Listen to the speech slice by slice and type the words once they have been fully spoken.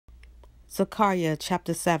Zechariah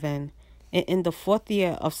chapter 7. And in the 4th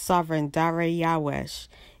year of sovereign Darius,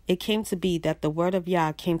 it came to be that the word of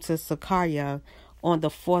Yah came to Zechariah on the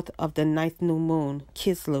 4th of the 9th new moon,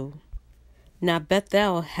 Kislev. Now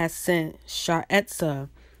Bethel has sent Sharezer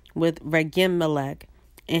with Regem-melech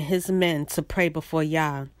and his men to pray before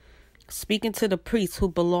Yah, speaking to the priests who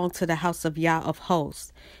belong to the house of Yah of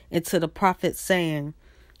hosts, and to the prophets, saying,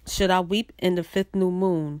 Should I weep in the 5th new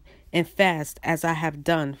moon, and fast as I have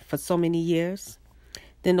done for so many years?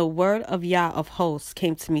 Then the word of Yah of hosts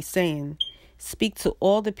came to me, saying, Speak to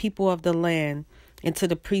all the people of the land, and to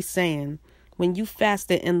the priests, saying, When you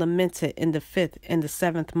fasted and lamented in the 5th and the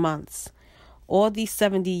 7th months, all these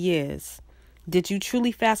 70 years, did you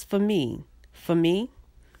truly fast for me? For me?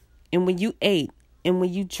 And when you ate, and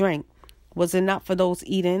when you drank, was it not for those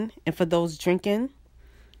eating, and for those drinking?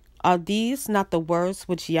 Are these not the words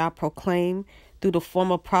which Yah proclaimed through the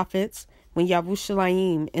former prophets, when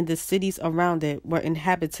Yerushalayim and the cities around it were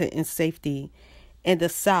inhabited in safety, and the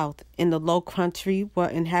south and the low country were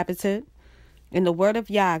inhabited? And the word of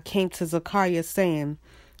Yah came to Zechariah, saying,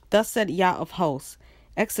 Thus said Yah of hosts,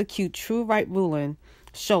 Execute true right ruling,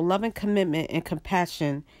 show loving commitment and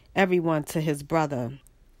compassion, everyone to his brother.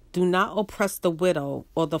 Do not oppress the widow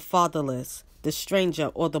or the fatherless, the stranger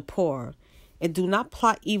or the poor, and do not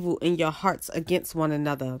plot evil in your hearts against one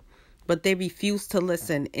another. But they refused to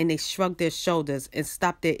listen, and they shrugged their shoulders and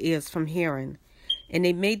stopped their ears from hearing. And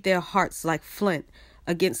they made their hearts like flint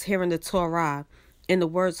against hearing the Torah and the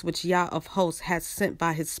words which Yah of hosts had sent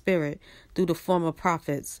by his Spirit through the former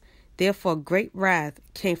prophets. Therefore great wrath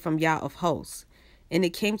came from Yah of hosts. And it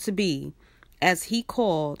came to be, as he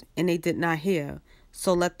called, and they did not hear,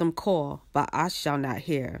 so let them call, but I shall not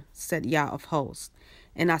hear, said Yah of hosts.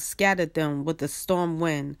 And I scattered them with the storm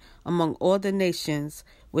wind among all the nations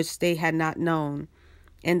which they had not known.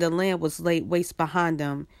 And the land was laid waste behind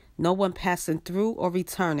them, no one passing through or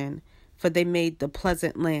returning, for they made the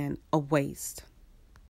pleasant land a waste.